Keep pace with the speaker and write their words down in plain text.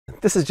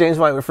This is James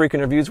White with Freakin'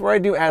 Reviews, where I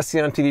do Ask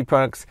the on TV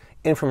products,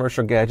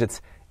 infomercial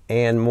gadgets,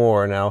 and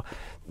more. Now,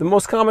 the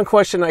most common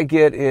question I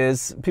get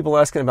is people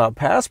asking about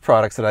past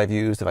products that I've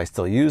used, if I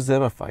still use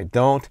them, if I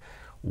don't,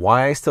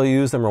 why I still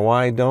use them or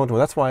why I don't. Well,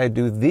 that's why I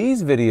do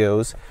these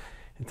videos.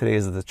 And today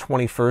is the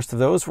 21st of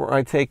those, where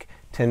I take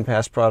 10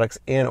 past products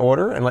in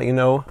order and let you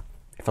know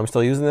if I'm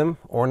still using them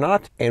or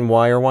not, and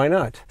why or why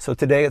not. So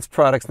today it's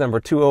products number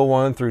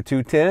 201 through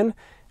 210.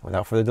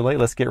 Without further delay,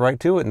 let's get right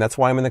to it, and that's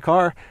why I'm in the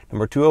car.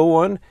 Number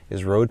 201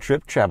 is road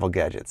trip travel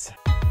gadgets.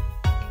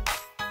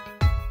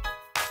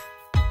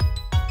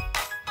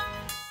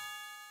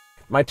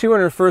 My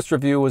 201st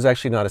review was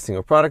actually not a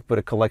single product, but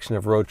a collection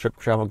of road trip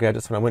travel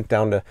gadgets when I went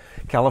down to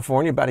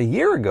California about a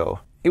year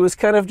ago. It was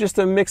kind of just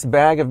a mixed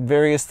bag of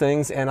various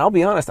things, and I'll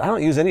be honest, I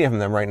don't use any of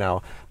them right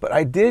now. But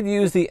I did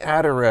use the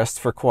Adderest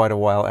for quite a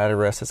while.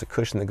 Adderest is a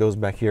cushion that goes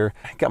back here.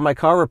 I got my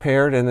car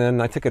repaired, and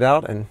then I took it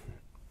out, and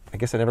I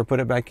guess I never put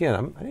it back in.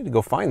 I need to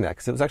go find that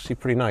because it was actually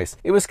pretty nice.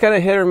 It was kind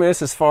of hit or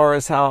miss as far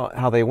as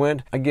how they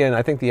went. Again,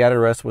 I think the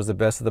Adderest was the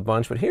best of the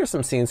bunch, but here's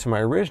some scenes from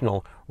my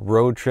original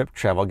road trip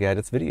travel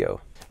gadgets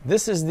video.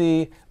 This is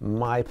the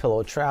My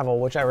Pillow Travel,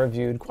 which I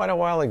reviewed quite a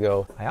while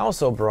ago. I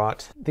also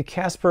brought the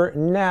Casper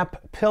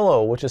Nap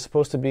Pillow, which is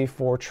supposed to be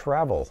for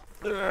travel.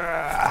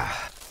 Wow,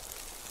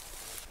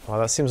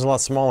 that seems a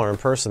lot smaller in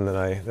person than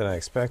I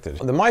expected.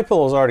 The My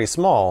Pillow is already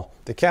small.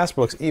 The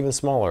Casper looks even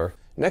smaller.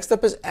 Next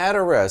up is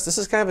Adderest. This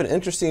is kind of an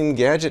interesting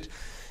gadget.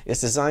 It's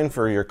designed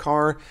for your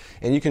car,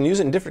 and you can use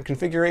it in different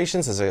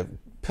configurations as a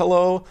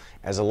pillow,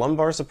 as a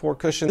lumbar support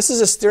cushion. This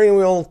is a steering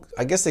wheel,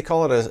 I guess they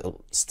call it a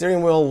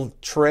steering wheel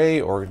tray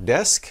or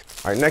desk.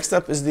 All right, next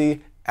up is the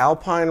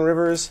Alpine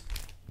Rivers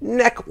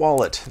neck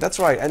wallet. That's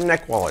right, a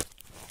neck wallet.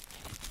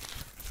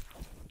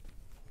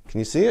 Can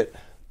you see it?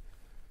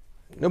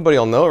 Nobody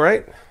will know,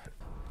 right?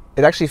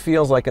 It actually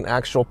feels like an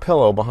actual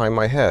pillow behind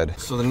my head.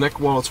 So the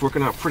neck wallet's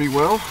working out pretty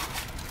well.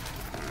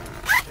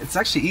 It's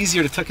actually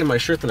easier to tuck in my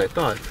shirt than I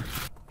thought.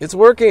 It's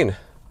working.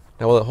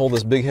 Now will it hold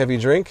this big heavy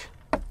drink?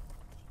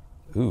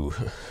 Ooh.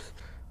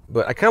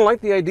 But I kind of like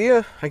the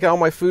idea. I got all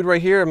my food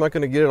right here. I'm not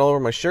going to get it all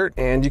over my shirt.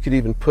 And you could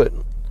even put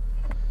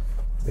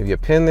maybe a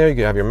pen there. You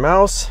could have your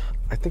mouse.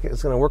 I think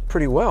it's going to work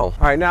pretty well.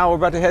 All right, now we're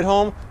about to head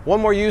home.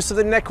 One more use of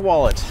the neck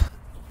wallet.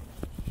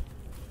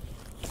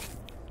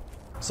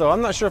 So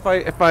I'm not sure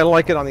if I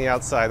like it on the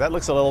outside. That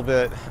looks a little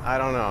bit, I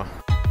don't know.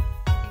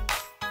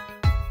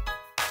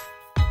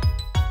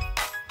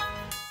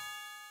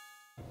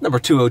 Number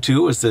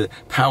 202 is the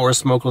Power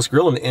Smokeless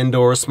Grill, an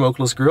indoor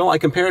smokeless grill. I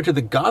compared it to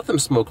the Gotham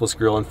Smokeless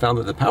Grill and found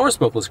that the Power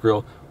Smokeless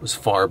Grill was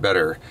far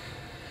better.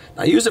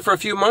 I used it for a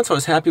few months, I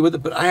was happy with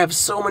it, but I have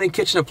so many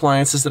kitchen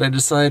appliances that I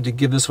decided to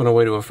give this one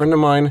away to a friend of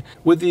mine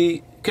with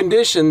the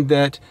condition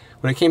that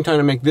when it came time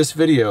to make this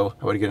video,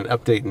 I would get an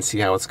update and see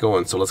how it's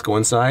going. So let's go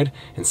inside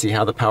and see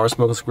how the Power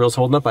Smokeless Grill is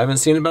holding up. I haven't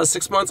seen it in about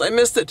 6 months. I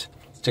missed it.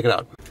 Let's check it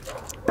out.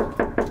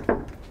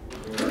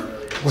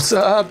 What's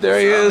up? There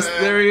he is.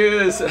 There he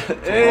is.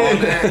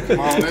 Hey. Come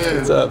on in.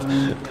 What's up?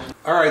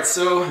 All right,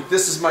 so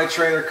this is my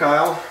trainer,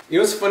 Kyle. You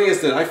know what's funny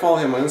is that I follow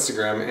him on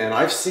Instagram, and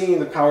I've seen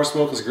the Power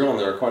Smokeless Grill on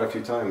there quite a few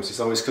times. He's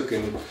always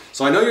cooking.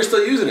 So I know you're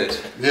still using it.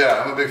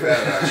 Yeah, I'm a big fan,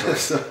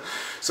 actually.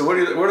 so what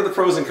are the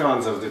pros and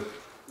cons of it?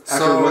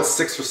 After what,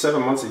 6 or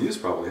 7 months of use,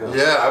 probably, huh?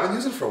 Yeah, I've been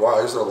using it for a while.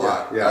 I use it a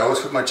lot. Yeah. I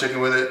always cook my chicken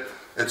with it.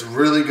 It's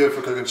really good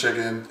for cooking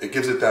chicken. It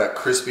gives it that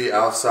crispy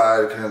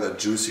outside, kind of that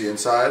juicy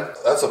inside.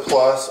 That's a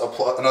plus.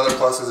 Another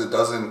plus is it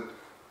doesn't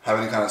have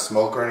any kind of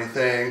smoke or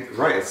anything.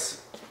 Right.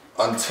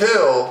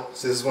 Until,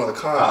 see, this is one of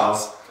the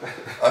cons.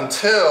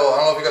 Until, I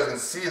don't know if you guys can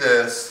see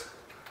this,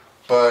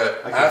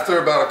 but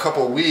after about a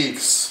couple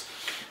weeks,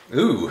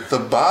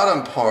 the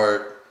bottom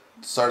part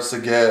starts to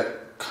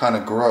get kind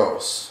of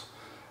gross.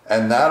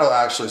 And that'll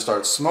actually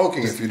start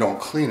smoking if you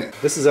don't clean it.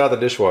 This is out of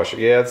the dishwasher.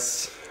 Yeah,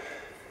 it's...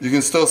 You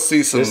can still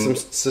see some...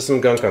 There's some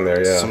gunk on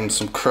there, yeah.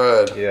 Some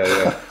crud.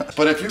 Yeah.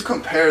 But if you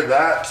compare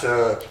that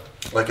to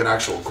like an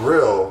actual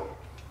grill,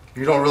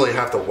 you don't really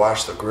have to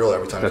wash the grill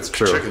every time you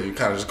cook chicken. You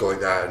kind of just go like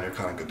that and you're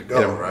kind of good to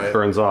go, right? It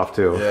burns off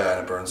too. Yeah,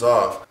 and it burns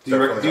off. Do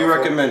you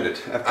recommend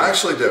it? I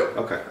actually do.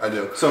 Okay. I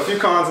do. So a few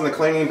cons on the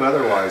cleaning, but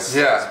otherwise...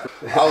 Yeah.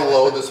 I'll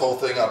load this whole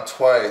thing up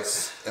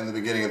twice in the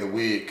beginning of the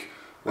week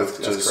with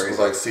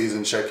like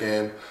seasoned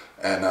chicken.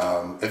 And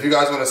if you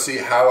guys want to see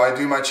how I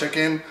do my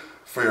chicken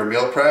for your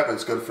meal prep,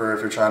 it's good for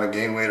if you're trying to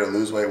gain weight or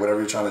lose weight, whatever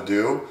you're trying to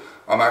do.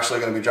 I'm actually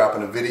going to be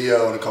dropping a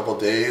video in a couple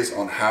days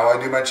on how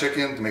I do my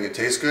chicken to make it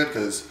taste good,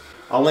 because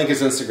I'll link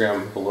his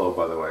Instagram below,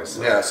 by the way.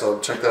 So. Yeah, so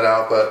check that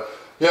out. But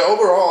yeah,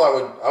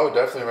 overall, I would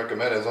definitely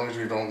recommend it as long as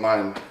you don't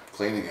mind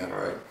cleaning it.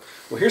 Right.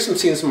 Well, here's some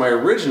scenes from my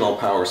original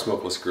Power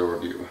Smokeless Grill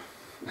review.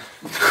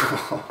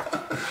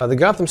 The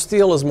Gotham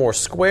Steel is more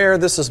square.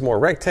 This is more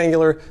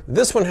rectangular.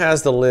 This one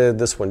has the lid.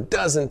 This one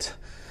doesn't.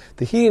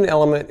 The heating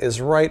element is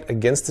right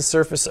against the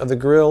surface of the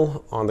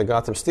grill on the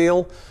Gotham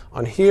Steel.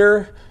 On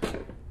here,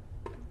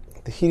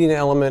 the heating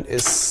element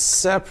is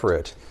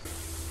separate.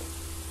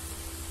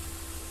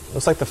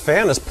 Looks like the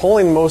fan is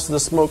pulling most of the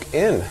smoke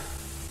in.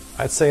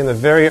 I'd say in the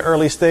very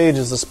early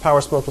stages, this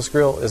Power Smokeless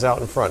Grill is out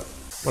in front.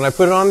 When I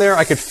put it on there,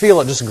 I could feel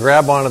it just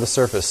grab onto the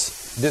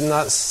surface. Did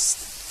not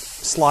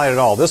slide at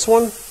all. This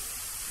one,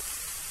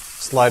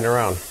 sliding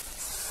around.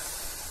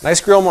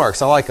 Nice grill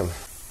marks, I like them.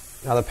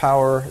 Now the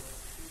Power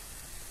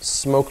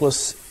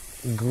Smokeless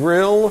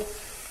Grill.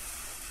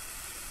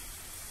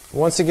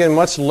 Once again,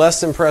 much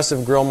less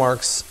impressive grill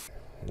marks.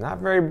 Not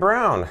very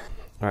brown.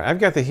 All right, I've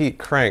got the heat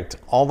cranked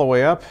all the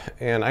way up,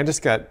 and I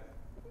just got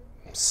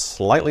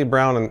slightly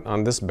brown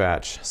on this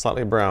batch,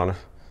 slightly brown.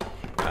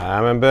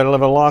 I'm in a bit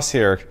of a loss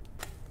here.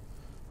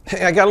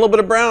 Hey, I got a little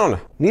bit of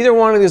brown. Neither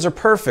one of these are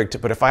perfect,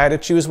 but if I had to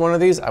choose one of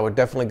these, I would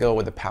definitely go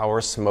with the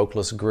Power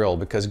Smokeless Grill,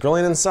 because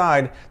grilling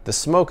inside, the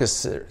smoke is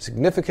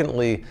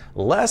significantly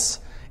less,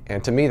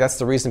 and to me, that's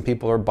the reason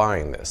people are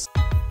buying this.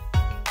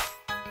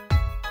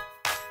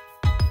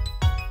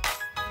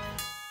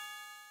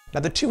 Now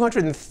the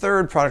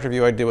 203rd product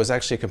review I did was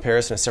actually a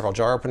comparison of several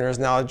jar openers.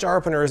 Now a jar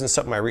opener isn't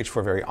something I reach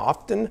for very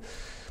often,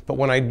 but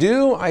when I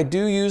do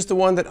use the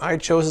one that I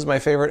chose as my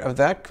favorite of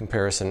that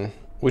comparison,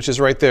 which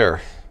is right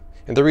there.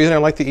 And the reason I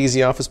like the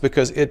Easy Off is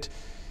because it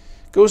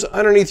goes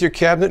underneath your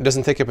cabinet,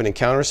 doesn't take up any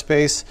counter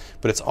space,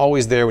 but it's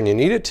always there when you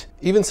need it.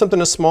 Even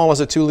something as small as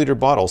a 2-liter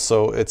bottle,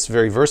 so it's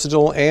very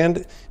versatile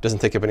and doesn't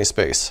take up any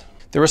space.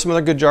 There were some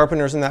other good jar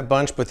openers in that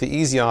bunch, but the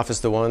Easy Off is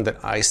the one that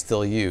I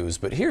still use.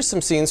 But here's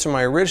some scenes from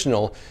my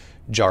original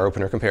jar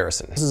opener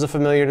comparison. This is a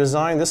familiar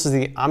design. This is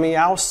the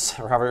Amiaus,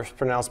 or however it's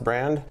pronounced,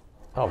 brand.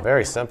 Oh,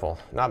 very simple.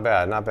 Not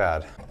bad, not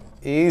bad.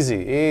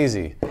 Easy,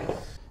 easy.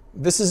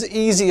 This is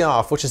Easy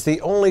Off, which is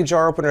the only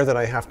jar opener that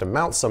I have to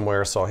mount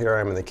somewhere. So here I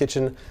am in the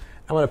kitchen.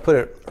 I'm gonna put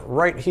it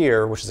right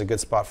here, which is a good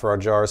spot for our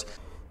jars.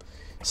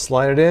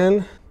 Slide it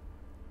in.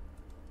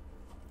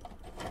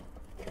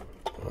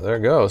 Well, there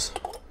it goes.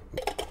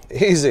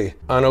 Easy.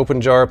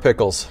 Unopened jar of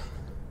pickles.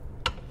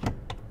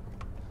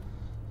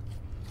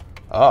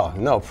 Oh,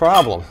 no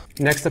problem.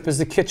 Next up is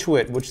the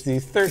Kitchwit, which is the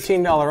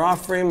 $13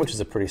 off frame, which is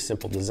a pretty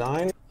simple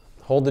design.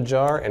 Hold the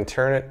jar and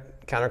turn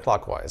it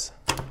counterclockwise.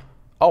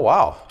 Oh,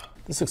 wow.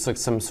 This looks like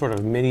some sort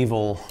of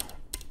medieval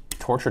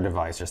torture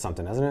device or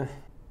something, doesn't it?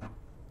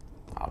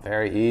 Oh,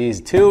 very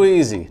easy. Too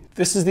easy.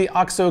 This is the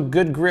OXO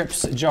Good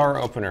Grips jar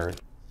opener.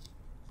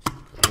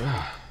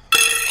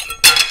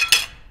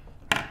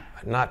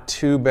 Not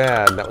too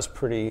bad. That was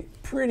pretty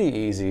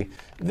easy.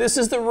 This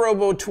is the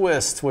Robo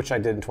Twist, which I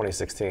did in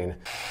 2016.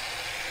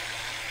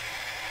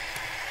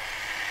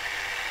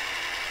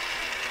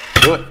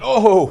 Do it.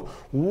 Oh,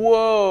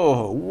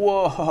 whoa,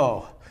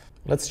 whoa.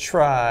 Let's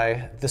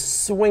try the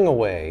Swing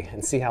Away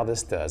and see how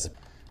this does.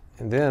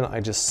 And then I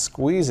just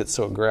squeeze it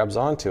so it grabs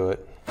onto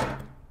it.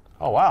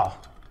 Oh, wow.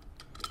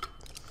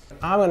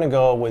 I'm gonna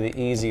go with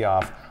the Easy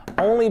Off,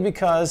 only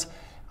because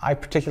I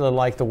particularly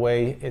like the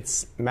way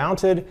it's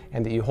mounted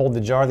and that you hold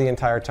the jar the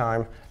entire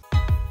time.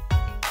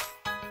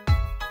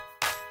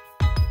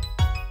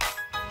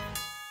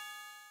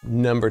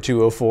 Number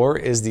 204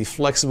 is the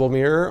Flexible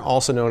Mirror,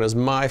 also known as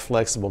My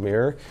Flexible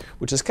Mirror,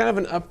 which is kind of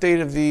an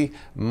update of the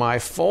My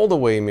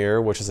Foldaway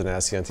Mirror, which is an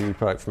ASEAN TV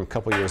product from a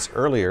couple years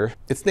earlier.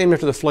 It's named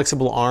after the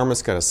flexible arm.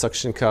 It's got a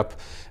suction cup,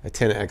 a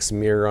 10x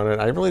mirror on it.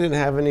 I really didn't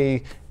have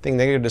anything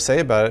negative to say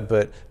about it,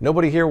 but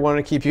nobody here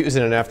wanted to keep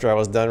using it after I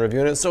was done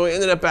reviewing it, so it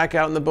ended up back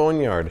out in the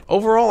boneyard.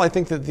 Overall, I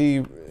think that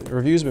the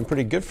review's been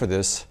pretty good for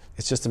this.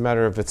 It's just a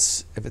matter of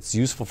if it's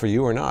useful for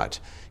you or not.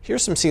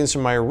 Here's some scenes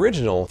from my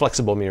original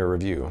Flexible Mirror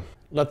review.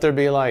 Let there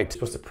be light. You're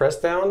supposed to press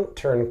down,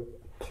 turn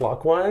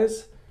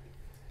clockwise,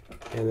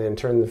 and then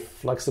turn the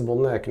flexible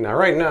neck. Now,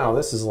 right now,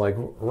 this is like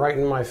right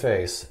in my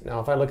face. Now,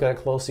 if I look at it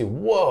closely,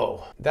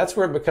 whoa, that's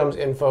where it becomes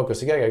in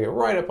focus. You gotta get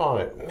right up on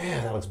it.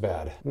 Man, that looks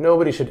bad.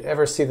 Nobody should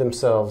ever see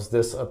themselves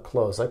this up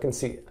close. I can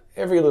see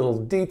every little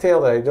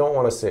detail that I don't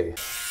want to see.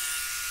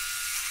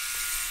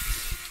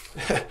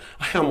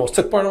 I almost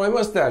took part of my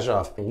mustache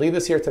off. I'll leave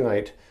this here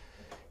tonight,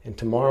 and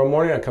tomorrow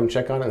morning I'll come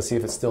check on it and see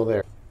if it's still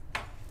there.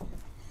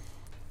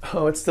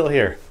 Oh, it's still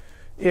here.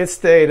 It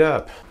stayed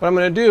up. What I'm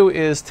going to do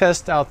is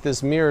test out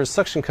this mirror's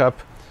suction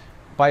cup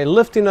by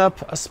lifting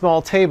up a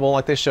small table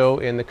like they show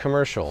in the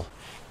commercial.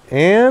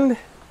 And,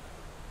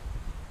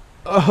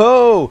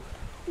 oh,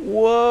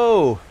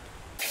 whoa.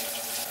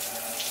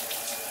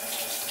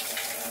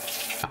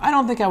 I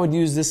don't think I would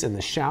use this in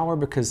the shower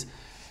because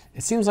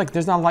it seems like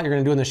there's not a lot you're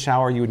going to do in the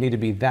shower. You would need to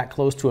be that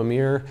close to a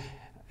mirror,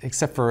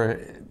 except for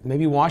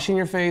maybe washing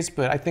your face,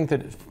 but I think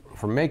that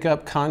for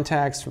makeup,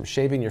 contacts, from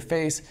shaving your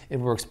face, it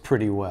works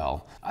pretty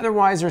well.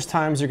 Otherwise, there's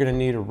times you're gonna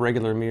need a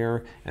regular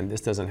mirror, and this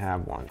doesn't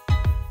have one.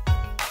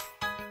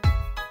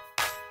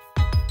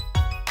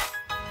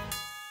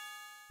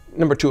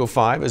 Number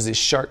 205 is the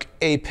Shark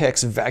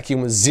Apex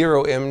vacuum with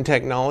 0M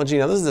technology.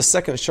 Now, this is the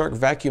second Shark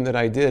vacuum that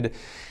I did,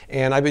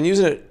 and I've been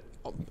using it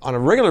on a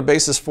regular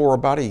basis for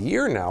about a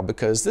year now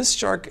because this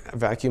Shark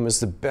vacuum is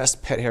the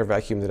best pet hair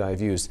vacuum that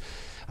I've used.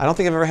 I don't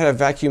think I've ever had a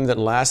vacuum that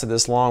lasted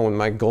this long with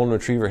my golden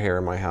retriever hair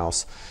in my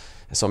house.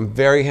 So I'm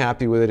very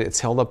happy with it. It's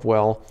held up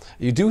well.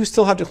 You do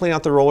still have to clean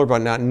out the roller, but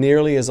not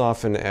nearly as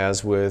often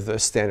as with a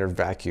standard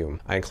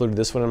vacuum. I included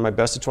this one in my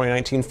best of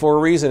 2019 for a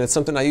reason. It's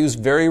something I use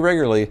very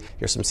regularly.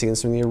 Here's some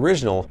scenes from the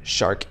original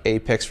Shark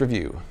Apex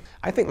review.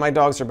 I think my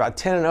dogs are about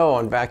 10-0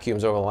 on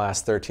vacuums over the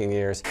last 13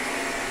 years.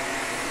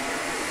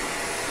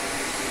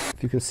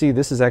 If you can see,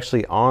 this is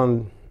actually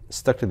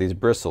stuck to these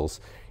bristles.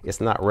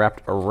 It's not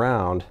wrapped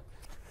around.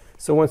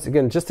 So once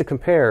again, just to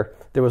compare,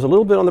 there was a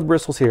little bit on the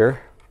bristles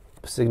here,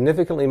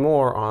 significantly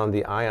more on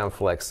the Ion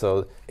Flex.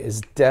 So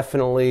it's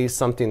definitely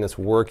something that's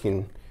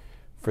working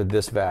for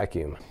this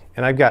vacuum.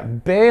 And I've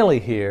got Bailey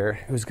here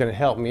who's going to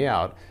help me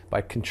out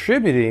by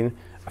contributing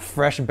a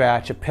fresh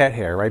batch of pet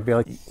hair, right,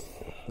 Bailey?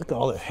 Look at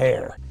all the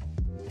hair.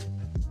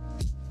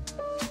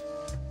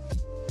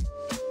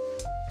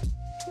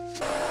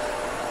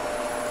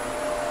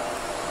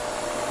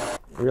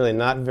 Really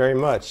not very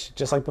much,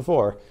 just like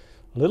before.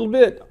 A little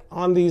bit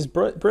on these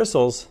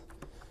bristles,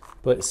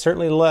 but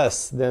certainly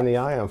less than the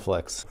Ion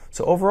Flex.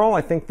 So overall,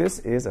 I think this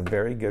is a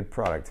very good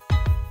product.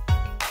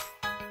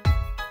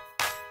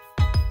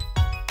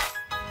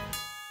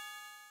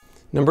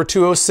 Number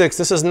 206,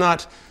 this is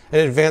not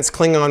an advanced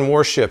Klingon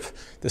warship.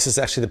 This is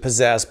actually the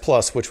Pizzazz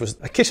Plus, which was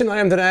a kitchen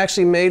item that I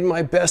actually made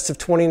my best of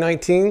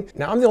 2019.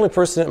 Now, I'm the only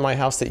person at my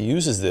house that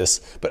uses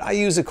this, but I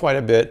use it quite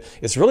a bit.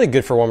 It's really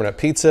good for warming up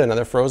pizza and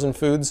other frozen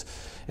foods.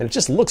 And it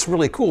just looks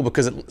really cool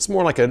because it's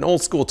more like an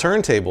old school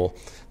turntable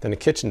than a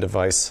kitchen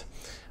device.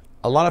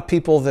 A lot of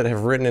people that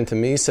have written into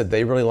me said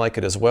they really like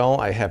it as well.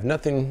 I have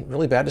nothing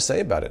really bad to say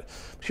about it.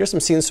 Here's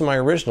some scenes from my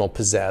original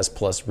Pizzazz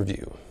Plus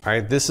review. All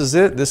right, this is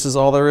it. This is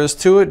all there is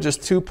to it,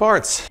 just 2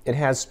 parts. It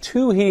has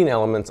 2 heating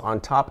elements on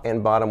top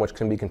and bottom, which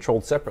can be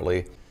controlled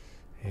separately.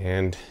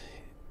 And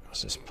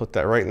let's just put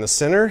that right in the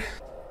center.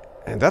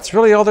 And that's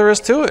really all there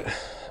is to it.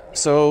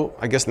 So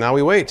I guess now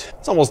we wait.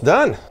 It's almost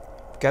done.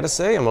 Gotta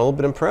say, I'm a little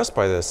bit impressed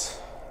by this.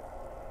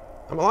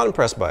 I'm a lot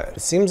impressed by it.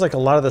 It seems like a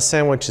lot of the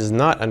sandwich is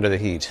not under the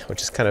heat,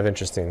 which is kind of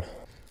interesting.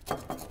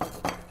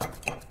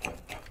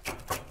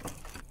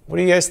 What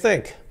do you guys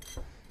think?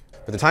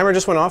 But the timer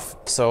just went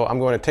off, so I'm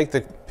going to take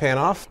the pan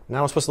off.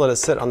 Now I'm supposed to let it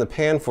sit on the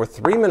pan for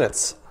 3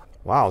 minutes.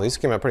 Wow, these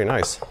came out pretty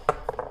nice.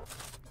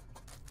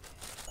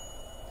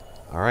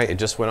 All right, it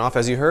just went off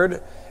as you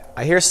heard.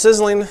 I hear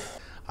sizzling.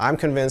 I'm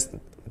convinced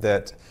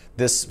that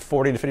this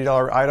 $40 to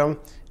 $50 item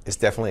is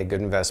definitely a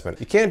good investment.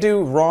 You can't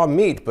do raw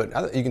meat, but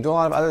you can do a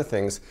lot of other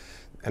things,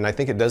 and I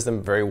think it does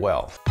them very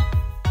well.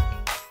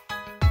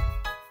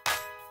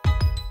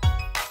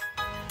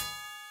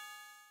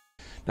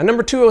 Now,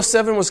 number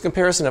 207 was a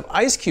comparison of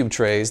ice cube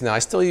trays. Now, I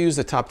still use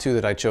the top 2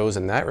 that I chose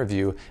in that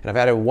review, and I've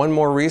added 1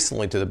 more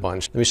recently to the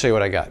bunch. Let me show you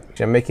what I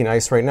got. I'm making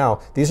ice right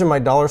now. These are my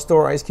dollar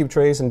store ice cube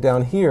trays, and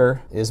down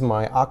here is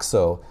my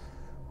OXO,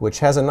 which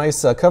has a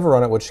nice cover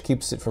on it, which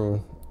keeps it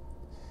from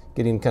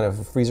getting kind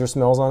of freezer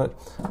smells on it.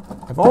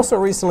 I've also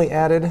recently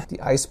added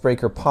the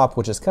icebreaker pop,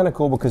 which is kind of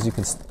cool because you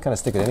can kind of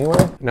stick it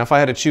anywhere. Now, if I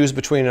had to choose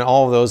between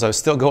all of those, I would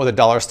still go with the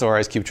dollar store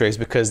ice cube trays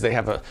because they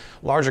have a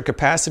larger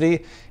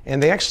capacity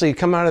and they actually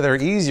come out of there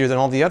easier than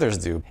all the others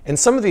do. And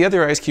some of the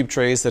other ice cube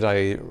trays that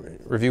I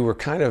review were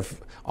kind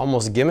of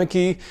almost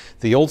gimmicky.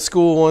 The old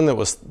school one that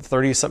was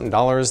 $30-something,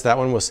 that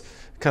one was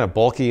kind of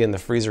bulky in the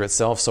freezer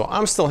itself. So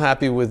I'm still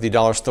happy with the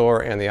dollar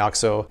store and the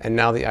OXO and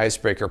now the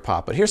icebreaker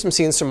pop. But here's some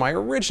scenes from my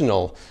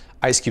original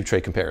ice cube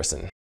tray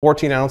comparison.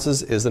 14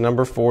 ounces is the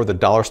number for the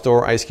dollar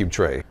store ice cube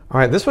tray. All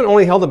right, this one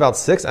only held about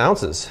 6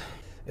 ounces.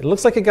 It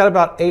looks like it got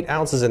about 8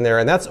 ounces in there,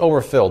 and that's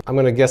overfilled. I'm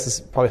gonna guess this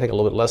probably take a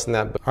little bit less than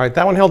that. But, all right,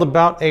 that one held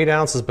about 8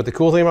 ounces, but the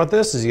cool thing about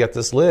this is you got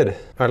this lid. All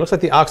right, looks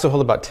like the OXO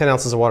held about 10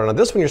 ounces of water. Now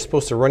this one, you're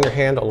supposed to run your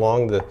hand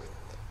along the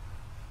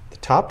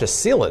top to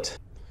seal it.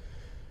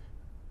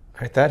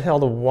 All right, that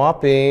held a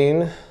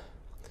whopping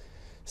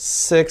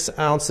 6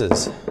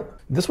 ounces.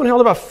 This one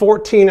held about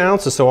 14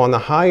 ounces, so on the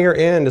higher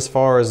end as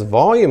far as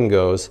volume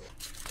goes.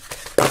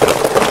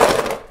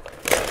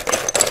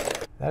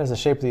 That is the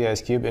shape of the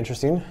ice cube,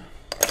 interesting.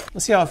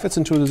 Let's see how it fits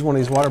into one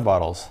of these water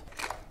bottles.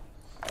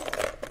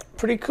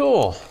 Pretty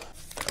cool.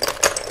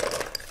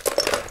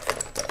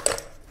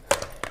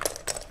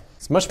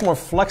 It's much more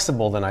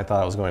flexible than I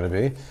thought it was going to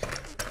be.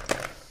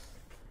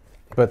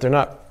 But they're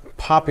not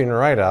popping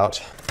right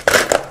out.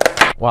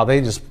 Wow,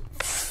 they just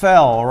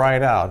fell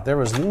right out. There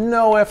was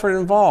no effort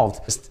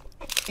involved. Just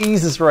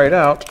eases right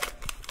out.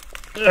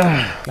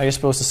 Now you're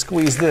supposed to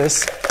squeeze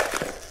this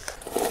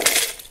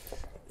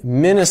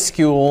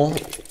minuscule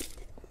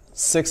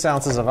 6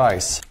 ounces of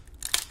ice.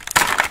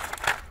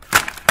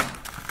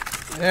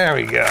 There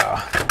we go.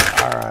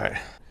 All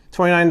right.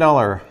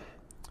 $29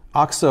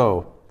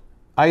 OXO,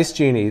 Ice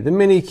Genie, the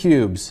mini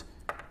cubes,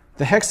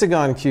 the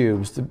hexagon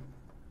cubes, the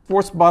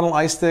sports bottle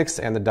ice sticks,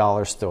 and the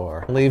dollar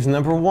store. Leaves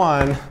number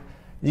 1.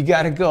 You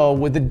got to go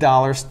with the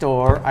dollar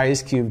store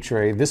ice cube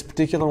tray. This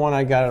particular one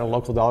I got at a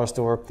local dollar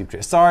store.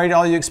 Sorry to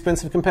all you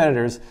expensive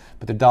competitors,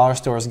 but the dollar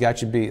store's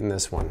got you beat in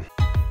this one.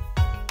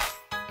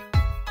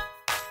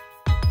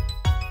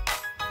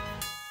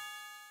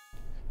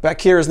 Back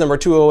here is number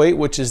 208,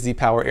 which is the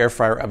Power Air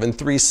Fryer Oven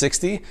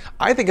 360.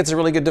 I think it's a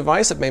really good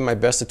device. It made my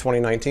best of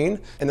 2019.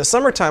 In the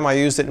summertime, I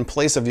used it in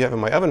place of having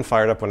my oven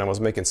fired up when I was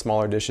making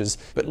smaller dishes.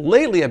 But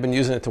lately, I've been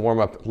using it to warm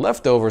up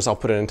leftovers. I'll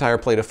put an entire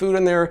plate of food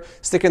in there,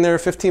 stick in there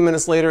 15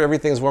 minutes later,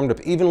 everything's warmed up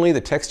evenly,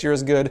 the texture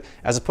is good,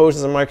 as opposed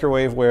to the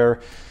microwave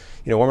where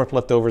You know, warm up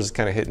leftovers is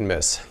kind of hit and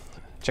miss.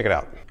 Check it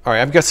out. All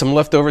right, I've got some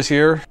leftovers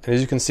here, and as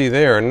you can see,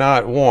 they are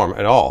not warm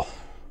at all.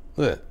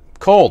 Look at it.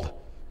 Cold.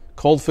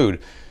 Cold food.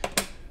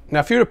 Now,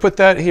 if you were to put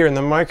that here in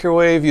the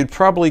microwave, you'd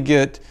probably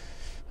get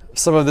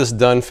some of this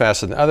done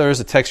faster than others.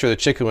 The texture of the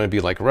chicken would be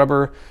like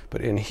rubber,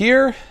 but in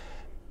here,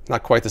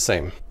 not quite the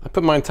same. I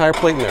put my entire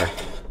plate in there.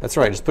 That's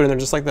right, just put it in there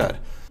just like that.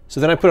 So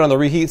then I put it on the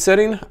reheat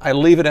setting. I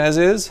leave it as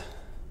is.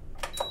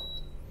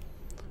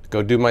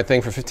 Go do my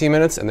thing for 15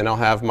 minutes, and then I'll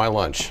have my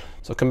lunch.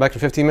 So I'll come back in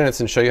 15 minutes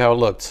and show you how it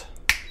looked.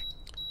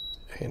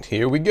 And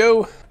here we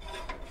go.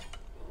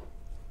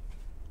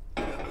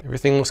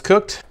 Everything was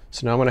cooked,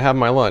 so now I'm gonna have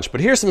my lunch. But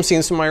here's some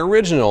scenes from my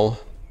original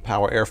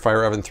Power Air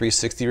Fryer Oven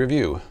 360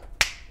 review.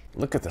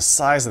 Look at the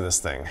size of this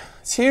thing.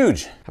 It's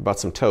huge. How about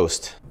some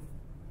toast?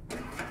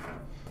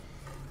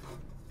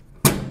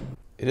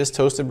 It is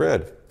toasted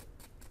bread.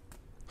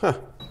 Huh.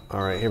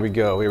 All right, here we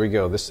go, here we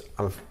go. This,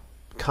 I'm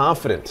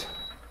confident.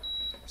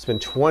 It's been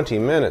 20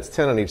 minutes,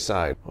 10 on each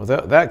side. Well,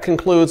 that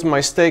concludes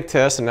my steak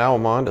test, and now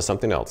I'm on to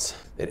something else.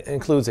 It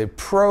includes a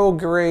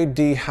pro-grade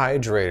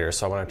dehydrator,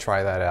 so I want to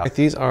try that out.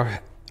 These are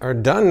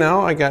done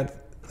now. I got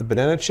the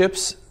banana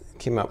chips,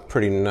 came out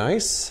pretty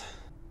nice.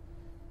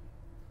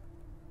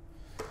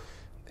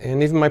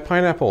 And even my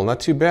pineapple, not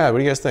too bad. What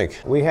do you guys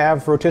think? We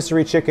have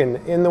rotisserie chicken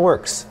in the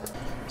works.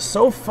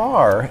 So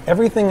far,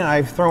 everything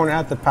I've thrown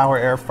at the Power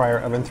Air Fryer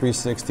Oven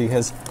 360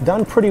 has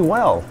done pretty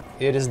well.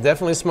 It is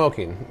definitely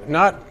smoking.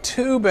 Not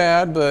too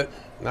bad, but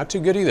not too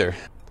good either.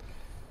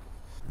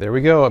 There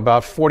we go,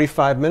 about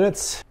 45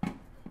 minutes.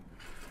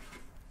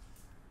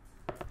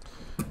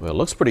 Well, it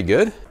looks pretty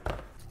good.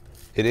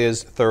 It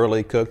is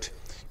thoroughly cooked.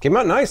 Came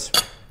out nice.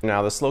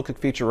 Now, the slow cook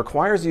feature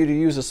requires you to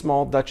use a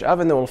small Dutch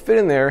oven that will fit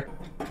in there.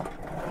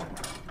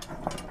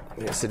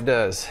 Yes, it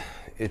does.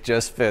 It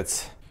just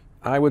fits.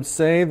 I would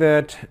say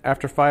that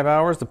after 5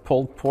 hours, the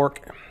pulled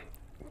pork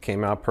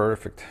came out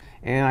perfect.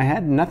 And I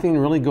had nothing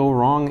really go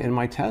wrong in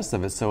my test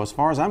of it. So as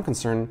far as I'm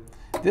concerned,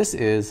 this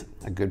is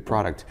a good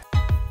product.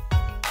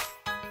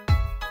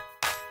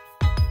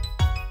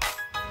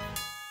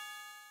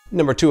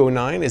 Number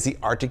 209 is the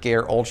Arctic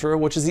Air Ultra,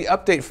 which is the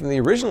update from the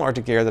original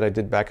Arctic Air that I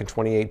did back in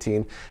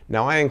 2018.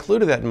 Now, I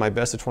included that in my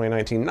best of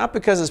 2019, not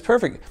because it's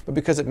perfect, but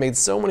because it made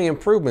so many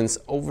improvements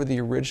over the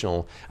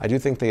original. I do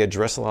think they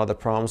addressed a lot of the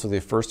problems with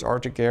the first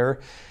Arctic Air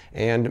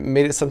and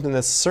made it something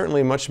that's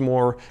certainly much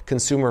more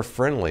consumer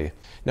friendly.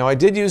 Now, I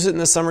did use it in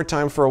the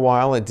summertime for a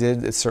while. It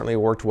certainly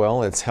worked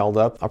well. It's held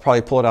up. I'll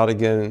probably pull it out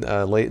again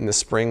late in the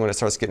spring when it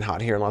starts getting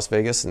hot here in Las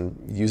Vegas and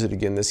use it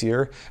again this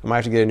year. I might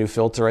have to get a new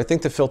filter. I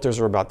think the filters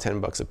are about 10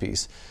 bucks a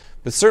piece.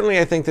 But certainly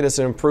I think that it's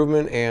an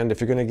improvement, and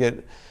if you're gonna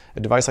get a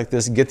device like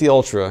this, get the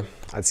Ultra.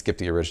 I'd skip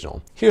the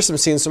original. Here's some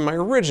scenes from my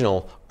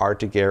original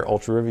Arctic Air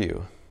Ultra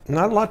review.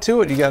 Not a lot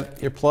to it. You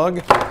got your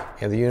plug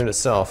and the unit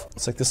itself.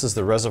 It's like this is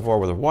the reservoir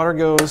where the water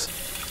goes.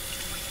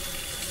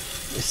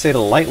 They say to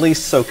lightly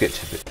soak it.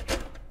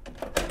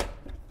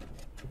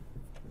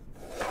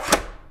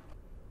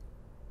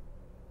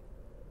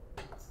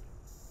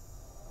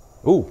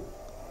 Ooh,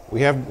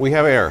 we have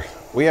air.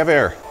 We have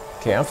air.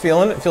 Okay, I'm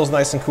feeling it. It feels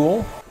nice and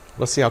cool.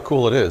 Let's see how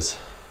cool it is.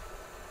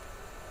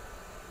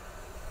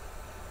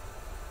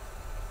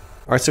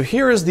 All right, so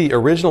here is the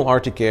original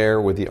Arctic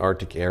Air with the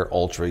Arctic Air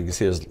Ultra. You can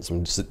see there's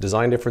some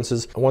design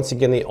differences. Once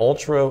again, the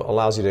Ultra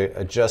allows you to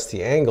adjust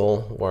the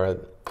angle where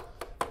the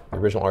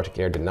original Arctic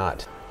Air did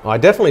not. Well, I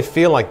definitely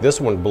feel like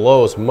this one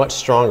blows much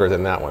stronger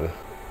than that one.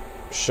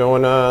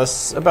 Showing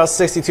us about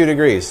 62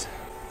 degrees.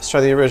 Let's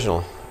try the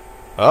original.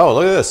 Oh,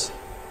 look at this.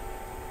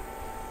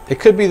 It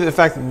could be the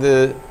fact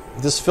that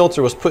this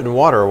filter was put in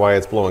water why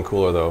it's blowing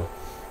cooler though.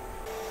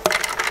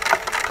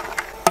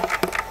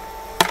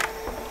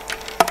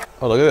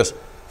 Oh, look at this.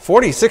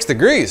 46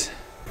 degrees.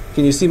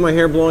 Can you see my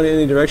hair blowing in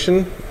any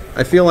direction?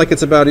 I feel like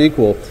it's about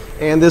equal.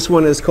 And this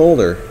one is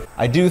colder.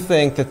 I do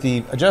think that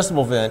the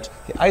adjustable vent,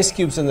 the ice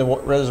cubes in the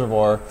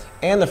reservoir,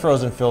 and the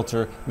frozen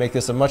filter make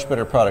this a much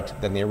better product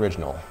than the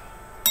original.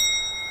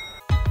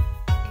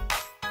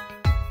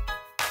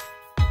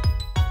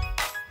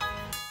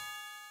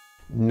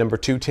 Number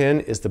 210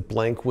 is the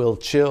Blanquil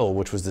Chill,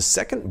 which was the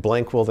second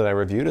Blanquil that I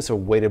reviewed. It's a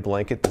weighted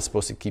blanket that's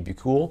supposed to keep you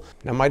cool.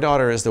 Now, my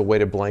daughter is the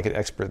weighted blanket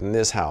expert in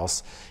this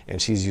house, and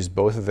she's used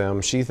both of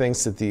them. She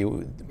thinks that the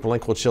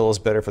Blanquil Chill is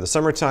better for the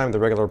summertime. The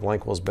regular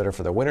Blanquil is better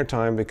for the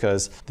wintertime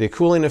because the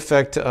cooling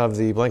effect of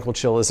the Blanquil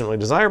Chill isn't really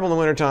desirable in the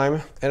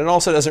wintertime, and it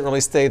also doesn't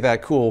really stay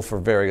that cool for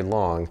very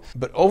long.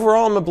 But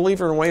overall, I'm a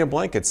believer in weighted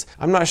blankets.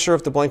 I'm not sure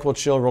if the Blanquil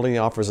Chill really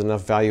offers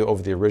enough value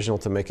over the original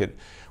to make it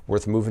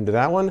worth moving to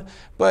that one,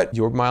 but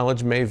your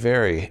mileage may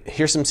vary.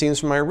 Here's some scenes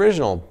from my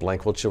original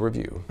Blanquil Chill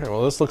review. Right,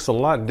 well, this looks a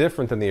lot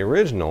different than the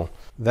original.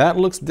 That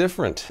looks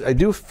different. I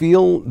do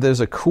feel there's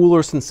a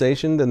cooler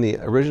sensation than the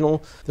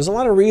original. There's a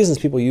lot of reasons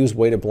people use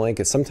weighted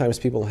blankets. Sometimes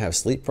people have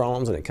sleep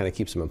problems and it kind of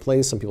keeps them in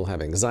place. Some people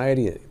have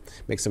anxiety. It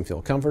makes them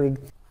feel comforted.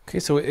 Okay,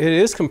 so it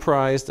is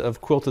comprised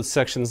of quilted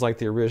sections like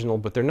the original,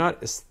 but they're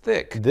not as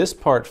thick. This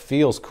part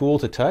feels cool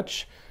to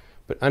touch,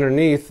 but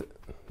underneath,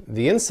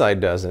 The inside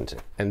doesn't,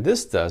 and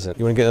this doesn't.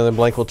 You want to get another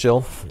Blanquil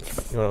Chill?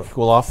 You want to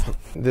cool off?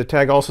 The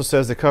tag also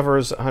says the cover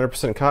is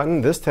 100%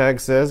 cotton. This tag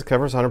says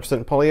covers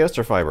 100%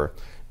 polyester fiber.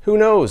 Who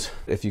knows?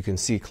 If you can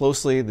see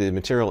closely, the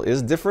material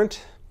is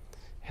different,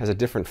 has a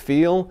different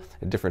feel,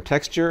 a different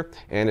texture,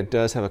 and it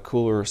does have a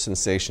cooler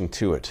sensation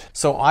to it.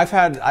 So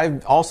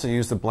I've also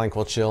used the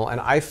Blanquil Chill,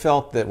 and I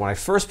felt that when I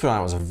first put it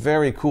on, it was a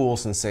very cool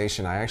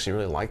sensation. I actually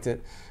really liked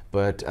it,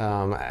 but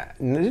it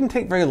didn't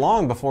take very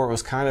long before it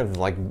was kind of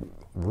like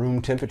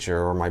room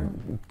temperature or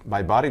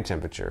my body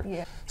temperature.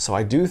 Yeah. So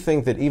I do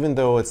think that even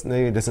though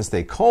maybe it doesn't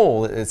stay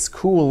cold, it's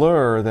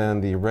cooler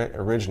than the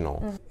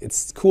original. Mm.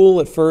 It's cool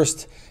at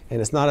first,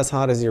 and it's not as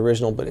hot as the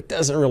original, but it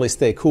doesn't really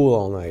stay cool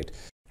all night.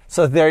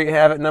 So there you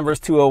have it, numbers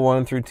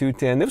 201 through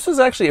 210. This was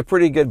actually a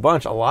pretty good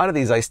bunch. A lot of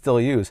these I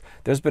still use.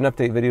 There's been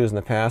update videos in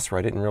the past where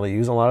I didn't really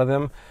use a lot of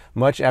them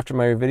much after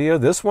my video.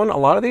 This one, a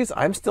lot of these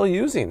I'm still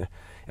using.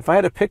 If I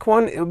had to pick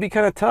one, it would be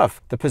kind of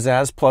tough. The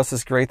Pizzazz Plus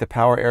is great. The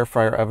Power Air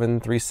Fryer Oven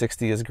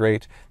 360 is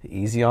great. The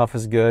Easy Off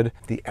is good.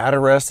 The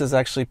Adderest is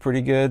actually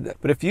pretty good.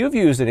 But if you've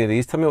used any of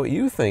these, tell me what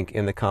you think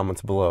in the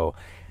comments below.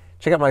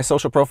 Check out my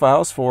social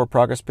profiles for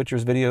progress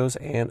pictures, videos,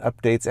 and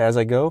updates as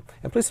I go.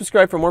 And please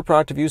subscribe for more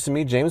product reviews from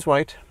me, James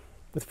White,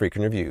 with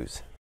Frequent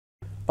Reviews.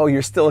 Oh,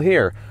 you're still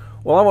here.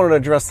 Well, I wanted to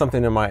address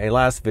something in my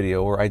last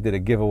video where I did a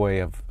giveaway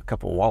of a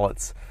couple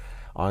wallets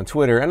on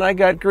Twitter, and I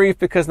got grief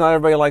because not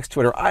everybody likes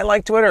Twitter. I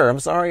like Twitter. I'm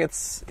sorry,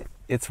 it's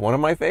one of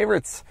my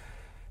favorites.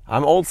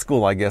 I'm old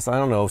school, I guess. I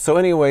don't know. So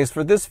anyways,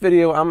 for this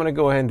video, I'm going to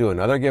go ahead and do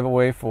another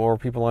giveaway for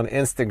people on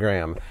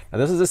Instagram. Now,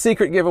 this is a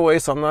secret giveaway,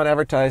 so I'm not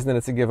advertising that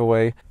it's a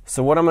giveaway.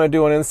 So what I'm going to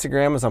do on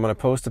Instagram is I'm going to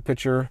post a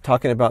picture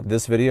talking about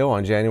this video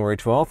on January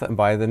 12th, and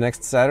by the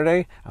next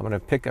Saturday, I'm going to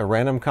pick a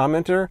random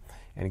commenter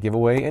and give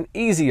away an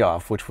Easy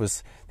Off, which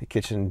was the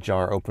kitchen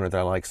jar opener that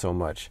I like so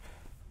much.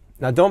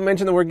 Now, don't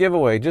mention the word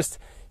giveaway. Just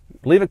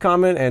leave a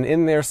comment, and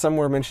in there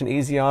somewhere mention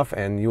Easy Off,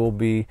 and you'll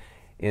be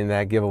in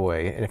that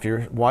giveaway. And if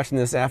you're watching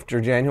this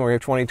after January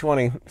of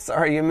 2020,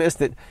 sorry you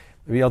missed it.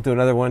 Maybe I'll do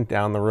another one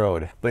down the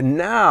road. But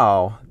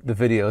now the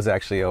video is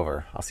actually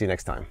over. I'll see you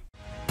next time.